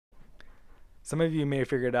Some of you may have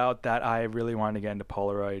figured out that I really wanted to get into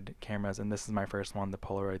Polaroid cameras, and this is my first one, the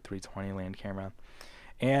Polaroid 320 land camera.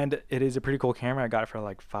 And it is a pretty cool camera. I got it for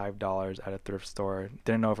like $5 at a thrift store.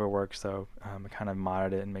 Didn't know if it worked, so I kind of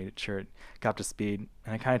modded it and made sure it got up to speed.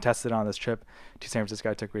 And I kind of tested it on this trip to San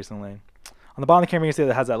Francisco I took recently. On the bottom of the camera, you can see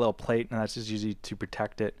that it has that little plate, and that's just usually to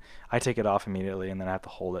protect it. I take it off immediately, and then I have to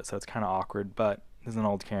hold it, so it's kind of awkward, but this is an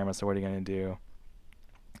old camera, so what are you going to do?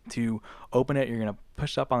 To open it, you're going to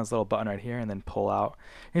push up on this little button right here and then pull out.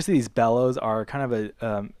 You can see these bellows are kind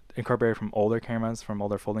of incorporated from older cameras, from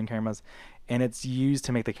older folding cameras, and it's used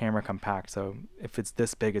to make the camera compact. So if it's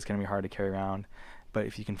this big, it's going to be hard to carry around, but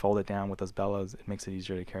if you can fold it down with those bellows, it makes it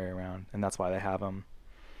easier to carry around, and that's why they have them.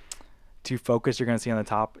 To focus, you're going to see on the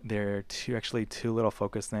top there are actually two little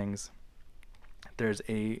focus things. There's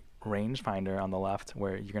a rangefinder on the left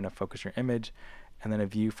where you're going to focus your image, and then a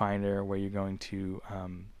viewfinder where you're going to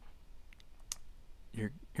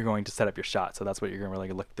set up your shot. So that's what you're going to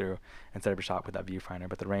really look through and set up your shot with that viewfinder.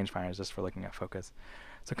 But the rangefinder is just for looking at focus.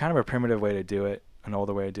 So kind of a primitive way to do it, an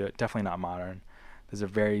older way to do it. Definitely not modern. There's a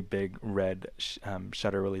very big red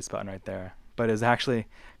shutter release button right there, but it's actually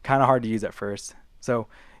kind of hard to use at first. So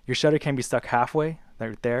your shutter can be stuck halfway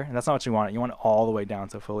right there, and that's not what you want. You want it all the way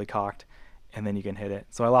down, so fully cocked, and then you can hit it.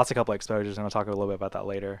 So I lost a couple exposures, and I'll talk a little bit about that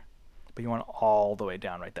later. But you want it all the way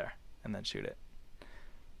down right there, and then shoot it.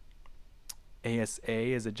 ASA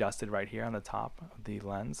is adjusted right here on the top of the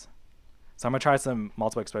lens. So I'm going to try some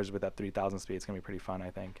multiple exposures with that 3000 speed. It's going to be pretty fun, I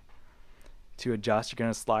think. To adjust, you're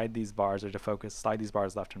going to slide these bars, or to focus, slide these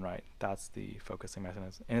bars left and right. That's the focusing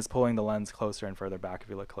mechanism. And it's pulling the lens closer and further back if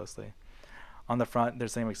you look closely. On the front,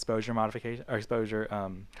 there's some exposure modification, or exposure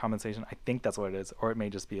compensation. I think that's what it is, or it may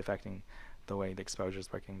just be affecting the way the exposure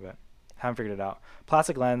is working, but haven't figured it out.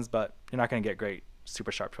 Plastic lens, but you're not going to get great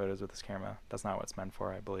super sharp photos with this camera. That's not what it's meant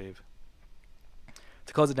for, I believe.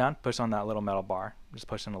 To close it down, push on that little metal bar. Just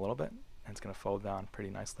push in a little bit, and it's going to fold down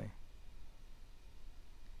pretty nicely.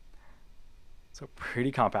 So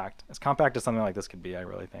pretty compact. As compact as something like this could be, I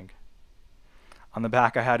really think. On the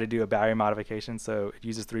back, I had to do a battery modification, so it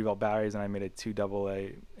uses 3-volt batteries, and I made a 2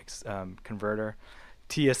 AA converter.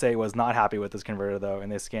 TSA was not happy with this converter, though,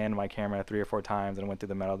 and they scanned my camera 3 or 4 times and went through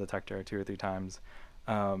the metal detector 2 or 3 times.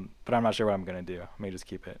 But I'm not sure what I'm going to do. I may just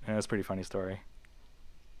keep it. And it was a pretty funny story.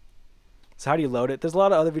 So how do you load it? There's a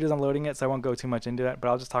lot of other videos on loading it, so I won't go too much into it, but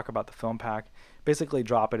I'll just talk about the film pack. Basically,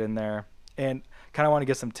 drop it in there, and kind of want to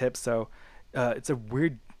give some tips. So it's a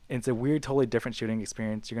weird, totally different shooting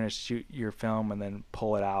experience. You're going to shoot your film and then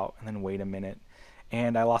pull it out and then wait a minute.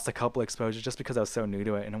 And I lost a couple exposures just because I was so new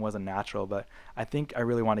to it and it wasn't natural, but I think I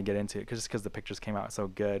really want to get into it just because the pictures came out so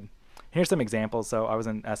good. Here's some examples. So I was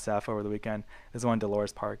in SF over the weekend. This is one in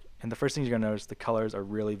Dolores Park, and the first thing you're going to notice, the colors are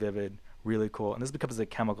really vivid, really cool, and this is because it's a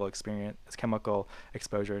chemical experience. It's chemical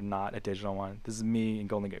exposure, not a digital one. This is me in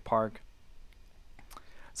Golden Gate Park.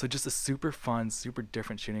 So just a super fun, super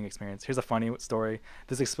different shooting experience. Here's a funny story.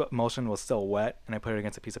 This emulsion was still wet, and I put it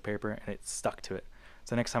against a piece of paper, and it stuck to it.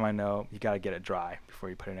 So next time I know, you got to get it dry before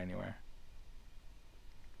you put it anywhere.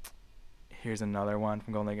 Here's another one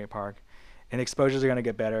from Golden Gate Park. And exposures are going to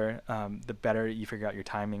get better the better you figure out your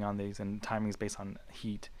timing on these, and timing is based on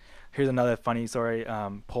heat. Here's another funny story.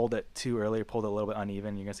 Pulled it too early, pulled it a little bit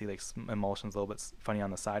uneven. You're going to see like emulsions a little bit funny on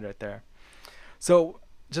the side right there. So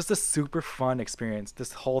just a super fun experience.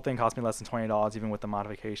 This whole thing cost me less than $20, even with the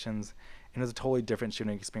modifications. And it was a totally different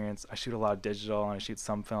shooting experience. I shoot a lot of digital and I shoot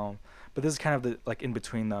some film, but this is kind of the like in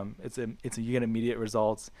between them. You get immediate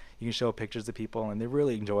results. You can show pictures to people, and they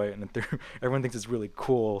really enjoy it. And everyone thinks it's really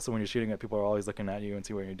cool. So when you're shooting it, people are always looking at you and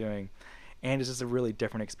see what you're doing. And it's just a really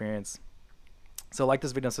different experience. So like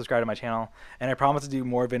this video, subscribe to my channel, and I promise to do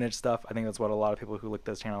more vintage stuff. I think that's what a lot of people who look at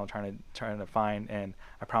this channel are trying to find, and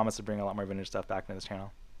I promise to bring a lot more vintage stuff back into this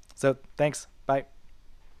channel. So thanks. Bye.